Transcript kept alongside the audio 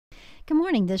Good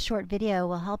morning. This short video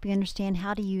will help you understand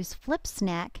how to use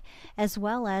Flipsnack as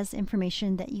well as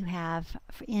information that you have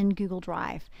in Google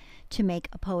Drive to make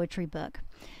a poetry book.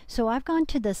 So I've gone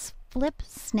to this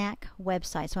Flipsnack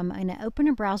website. So I'm going to open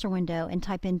a browser window and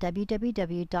type in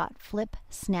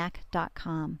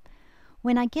www.flipsnack.com.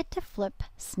 When I get to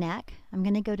Flipsnack, I'm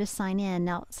going to go to sign in.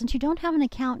 Now, since you don't have an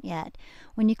account yet,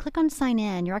 when you click on sign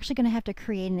in, you're actually going to have to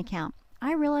create an account.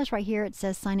 I realize right here it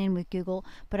says sign in with Google,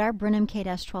 but our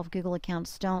Book.mp4 Google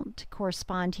accounts don't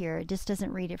correspond here. It just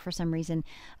doesn't read it for some reason.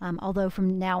 Although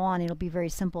from now on it'll be very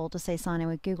simple to say sign in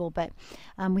with Google, but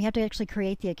we have to actually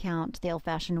create the account the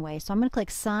old-fashioned way. So I'm going to click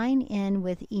sign in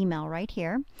with email right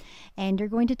here, and you're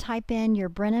going to type in your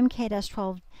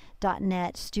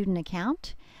Book.mp4.net student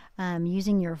account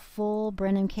using your full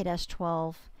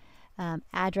Book.mp4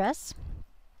 address.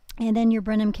 And then your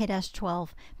Book.mp4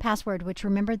 password, which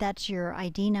remember that's your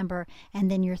ID number and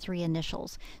then your 3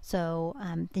 initials. So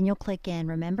then you'll click in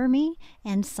Remember Me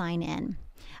and sign in.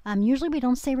 Usually we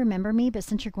don't say remember me, but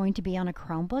since you're going to be on a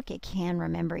Chromebook, it can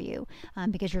remember you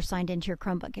because you're signed into your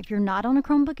Chromebook. If you're not on a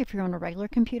Chromebook, if you're on a regular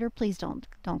computer, please don't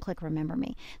click remember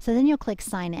me. So then you'll click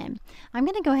sign in. I'm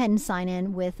going to go ahead and sign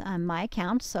in with my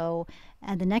account. So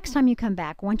the next time you come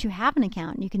back, once you have an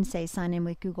account, you can say sign in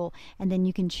with Google, and then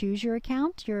you can choose your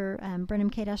account, your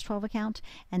Book.mp4 account,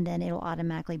 and then it'll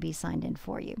automatically be signed in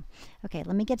for you. Okay,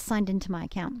 let me get signed into my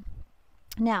account.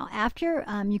 Now, after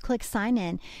you click sign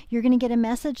in, you're going to get a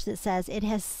message that says it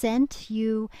has sent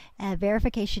you a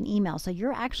verification email. So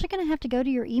you're actually going to have to go to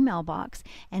your email box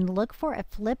and look for a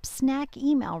Flipsnack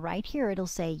email right here. It'll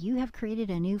say you have created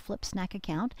a new Flipsnack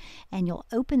account, and you'll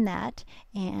open that,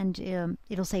 and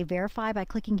it'll say verify by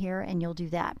clicking here, and you'll do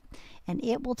that. And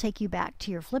it will take you back to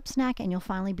your Flipsnack, and you'll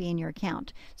finally be in your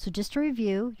account. So just to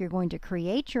review, you're going to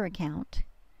create your account.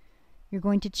 You're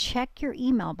going to check your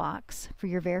email box for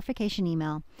your verification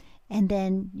email, and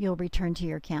then you'll return to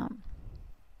your account.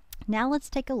 Now let's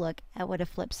take a look at what a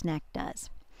Flipsnack does.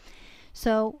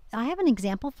 So I have an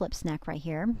example Flipsnack right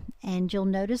here, and you'll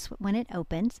notice when it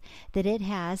opens that it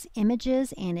has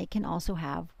images and it can also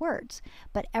have words.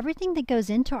 But everything that goes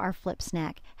into our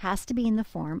Flipsnack has to be in the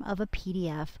form of a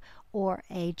PDF or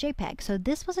a JPEG. So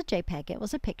this was a JPEG, it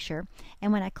was a picture,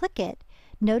 and when I click it,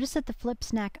 notice that the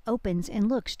Flipsnack opens and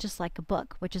looks just like a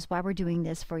book, which is why we're doing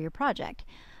this for your project.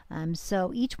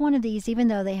 So each one of these, even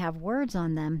though they have words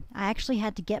on them, I actually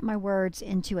had to get my words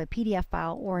into a PDF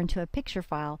file or into a picture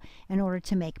file in order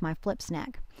to make my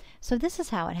Flipsnack. So this is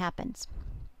how it happens.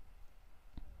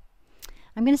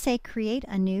 I'm going to say create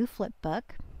a new flipbook.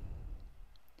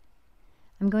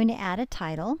 I'm going to add a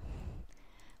title,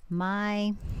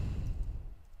 My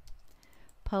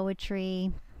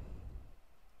Poetry,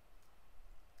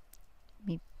 let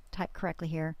me type correctly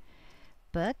here,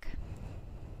 book.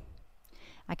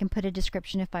 I can put a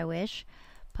description if I wish.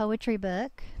 Poetry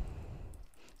book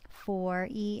for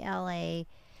ELA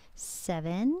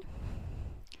 7.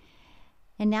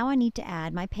 And now I need to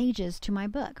add my pages to my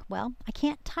book. Well, I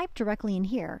can't type directly in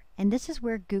here, and this is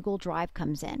where Google Drive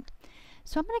comes in.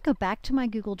 So I'm going to go back to my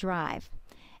Google Drive,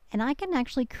 and I can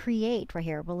actually create right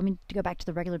here. Well, let me go back to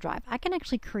the regular drive. I can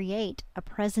actually create a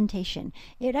presentation.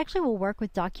 It actually will work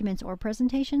with documents or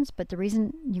presentations, but the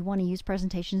reason you want to use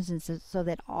presentations is so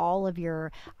that all of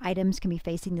your items can be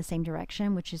facing the same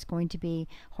direction, which is going to be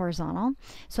horizontal.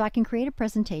 So I can create a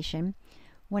presentation.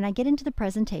 When I get into the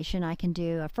presentation, I can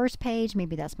do a first page,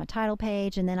 maybe that's my title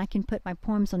page, and then I can put my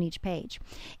poems on each page.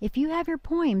 If you have your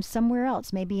poems somewhere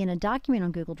else, maybe in a document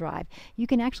on Google Drive, you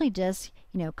can actually just,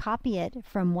 copy it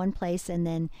from one place and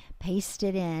then paste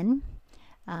it in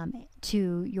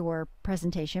to your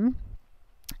presentation,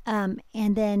 and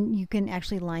then you can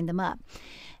actually line them up.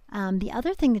 The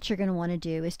other thing that you're going to want to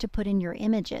do is to put in your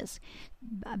images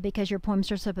because your poems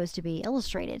are supposed to be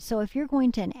illustrated. So if you're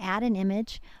going to add an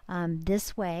image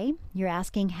this way, you're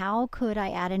asking how could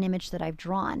I add an image that I've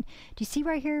drawn? Do you see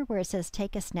right here where it says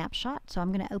take a snapshot? So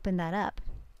I'm going to open that up.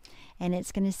 And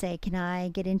it's going to say, can I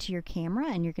get into your camera?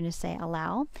 And you're going to say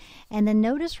allow. And then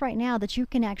notice right now that you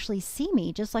can actually see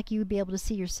me just like you would be able to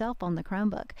see yourself on the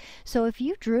Chromebook. So if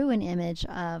you drew an image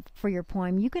for your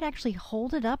poem, you could actually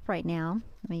hold it up right now.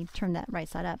 Let me turn that right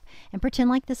side up and pretend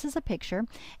like this is a picture.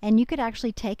 And you could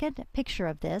actually take a picture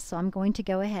of this. So I'm going to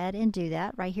go ahead and do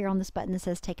that right here on this button that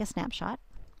says take a snapshot.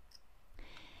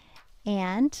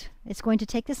 And it's going to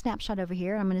take the snapshot over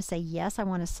here. I'm going to say yes, I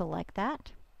want to select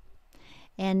that.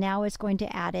 And now it's going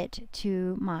to add it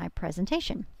to my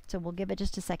presentation. So we'll give it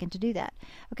just a second to do that.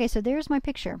 Okay, so there's my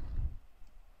picture.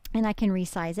 And I can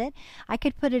resize it. I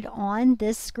could put it on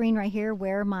this screen right here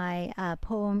where my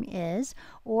poem is,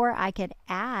 or I could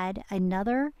add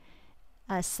another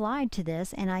a slide to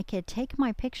this, and I could take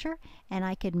my picture and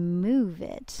I could move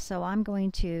it. So I'm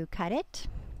going to cut it.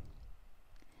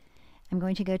 I'm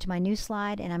going to go to my new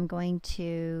slide, and I'm going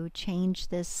to change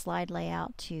this slide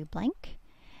layout to blank,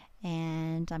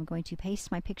 and I'm going to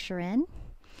paste my picture in.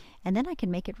 And then I can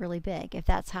make it really big if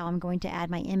that's how I'm going to add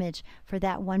my image for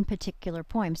that one particular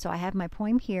poem. So I have my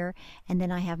poem here, and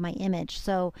then I have my image.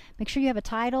 So make sure you have a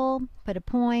title, put a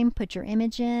poem, put your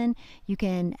image in. You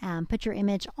can put your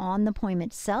image on the poem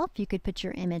itself. You could put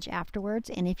your image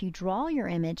afterwards. And if you draw your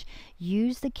image,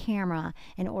 use the camera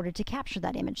in order to capture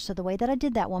that image. So the way that I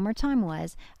did that one more time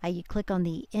was I click on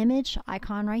the image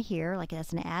icon right here, like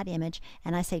that's an add image,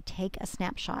 and I say take a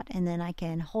snapshot, and then I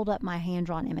can hold up my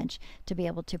hand-drawn image to be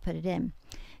able to put it in.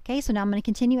 Okay, so now I'm going to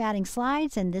continue adding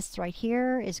slides, and this right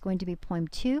here is going to be poem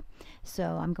 2.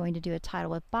 So I'm going to do a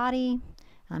title with body.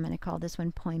 I'm going to call this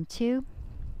one poem 2.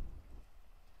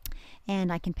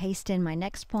 And I can paste in my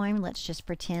next poem. Let's just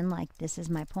pretend like this is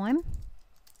my poem.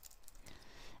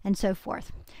 And so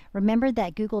forth. Remember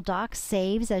that Google Docs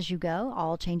saves as you go.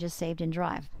 All changes saved in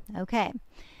Drive. Okay,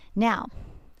 now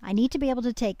I need to be able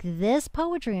to take this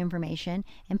poetry information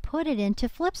and put it into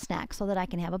Flipsnack so that I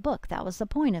can have a book. That was the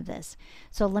point of this.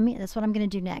 So that's what I'm going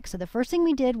to do next. So the first thing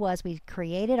we did was we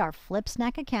created our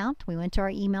Flipsnack account. We went to our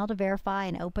email to verify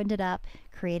and opened it up,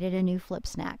 created a new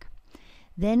Flipsnack.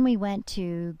 Then we went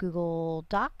to Google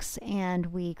Docs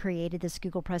and we created this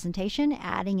Google presentation,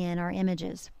 adding in our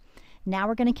images. Now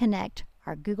we're going to connect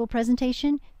our Google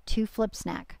presentation to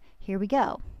Flipsnack. Here we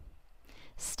go.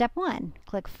 Step 1,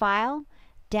 click File,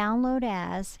 Download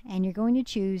As, and you're going to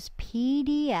choose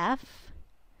PDF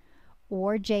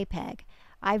or JPEG.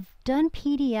 I've done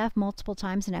PDF multiple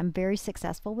times and I'm very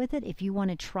successful with it. If you want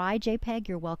to try JPEG,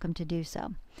 you're welcome to do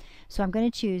so. So I'm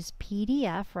going to choose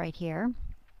PDF right here.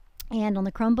 And on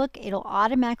the Chromebook, it'll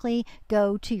automatically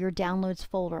go to your downloads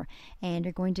folder, and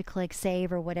you're going to click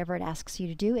save or whatever it asks you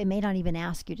to do. It may not even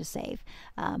ask you to save.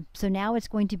 So now it's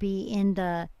going to be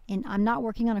I'm not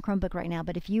working on a Chromebook right now,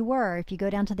 but if you go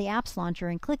down to the apps launcher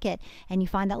and click it and you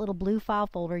find that little blue file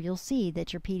folder, you'll see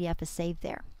that your PDF is saved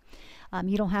there.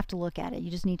 You don't have to look at it.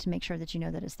 You just need to make sure that you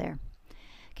know that it's there.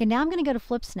 Okay, now I'm going to go to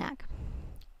Flipsnack.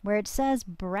 Where it says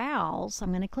browse, I'm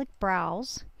going to click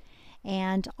browse.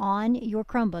 And on your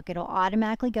Chromebook, it'll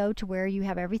automatically go to where you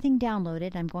have everything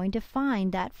downloaded. I'm going to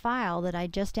find that file that I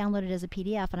just downloaded as a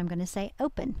PDF, and I'm going to say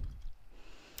open.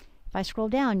 If I scroll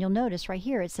down, you'll notice right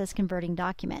here it says converting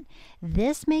document.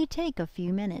 This may take a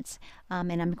few minutes,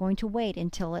 and I'm going to wait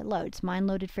until it loads. Mine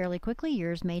loaded fairly quickly.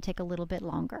 Yours may take a little bit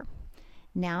longer.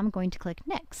 Now I'm going to click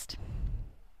next.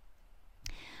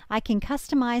 I can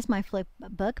customize my flip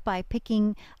book by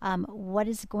picking what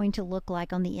is going to look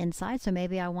like on the inside. So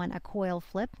maybe I want a coil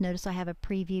flip. Notice I have a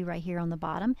preview right here on the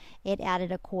bottom. It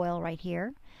added a coil right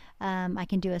here. I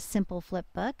can do a simple flip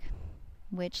book,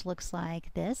 which looks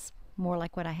like this, more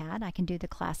like what I had. I can do the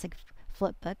classic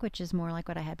flip book, which is more like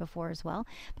what I had before as well.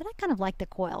 But I kind of like the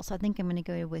coil, so I think I'm going to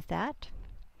go with that.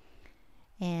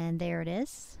 And there it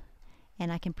is.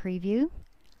 And I can preview.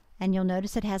 And you'll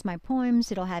notice it has my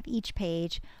poems. It'll have each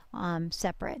page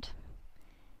separate.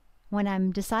 When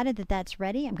I'm decided that that's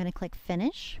ready, I'm going to click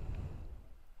Finish.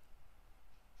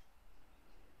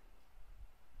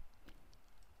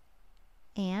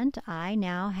 And I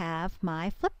now have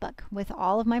my flipbook with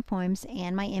all of my poems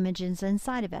and my images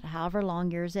inside of it, however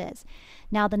long yours is.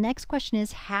 Now the next question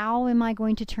is, how am I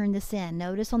going to turn this in?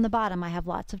 Notice on the bottom I have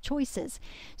lots of choices.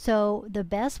 So the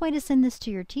best way to send this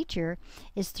to your teacher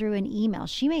is through an email.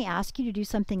 She may ask you to do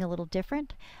something a little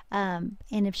different, and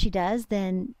if she does,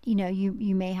 then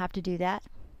you may have to do that.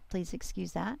 Please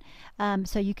excuse that.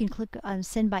 So you can click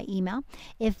send by email.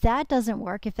 If that doesn't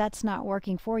work, if that's not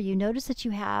working for you, notice that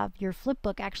you have your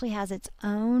flipbook actually has its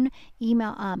own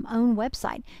email, own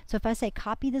website. So if I say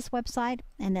copy this website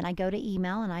and then I go to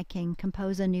email and I can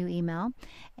compose a new email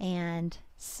and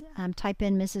type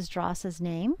in Mrs. Dross's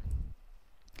name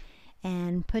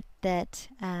and put that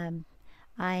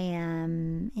I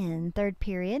am in 3rd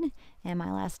period and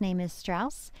my last name is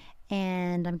Strauss,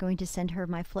 and I'm going to send her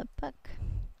my flipbook.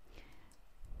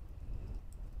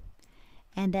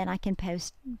 And then I can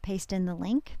paste in the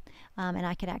link, and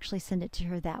I could actually send it to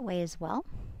her that way as well.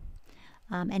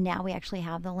 And now we actually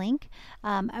have the link.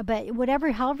 But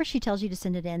however she tells you to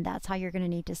send it in, that's how you're going to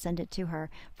need to send it to her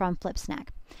from Flipsnack.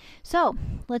 So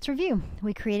let's review.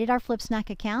 We created our Flipsnack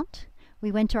account.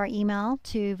 We went to our email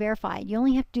to verify it. You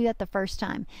only have to do that the first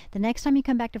time. The next time you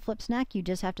come back to Flipsnack, you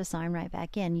just have to sign right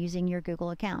back in using your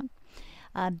Google account.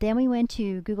 Then we went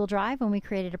to Google Drive and we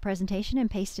created a presentation and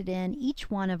pasted in each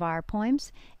one of our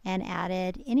poems and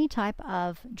added any type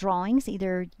of drawings,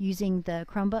 either using the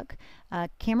Chromebook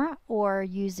camera or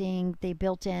using the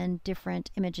built-in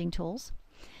different imaging tools.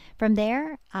 From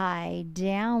there, I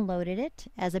downloaded it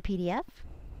as a PDF,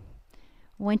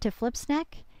 went to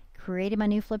Flipsnack, created my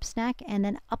new Flipsnack, and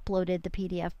then uploaded the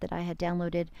PDF that I had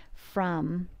downloaded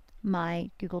from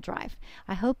my Google Drive.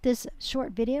 I hope this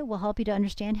short video will help you to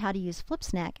understand how to use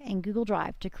Flipsnack and Google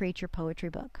Drive to create your poetry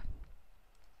book.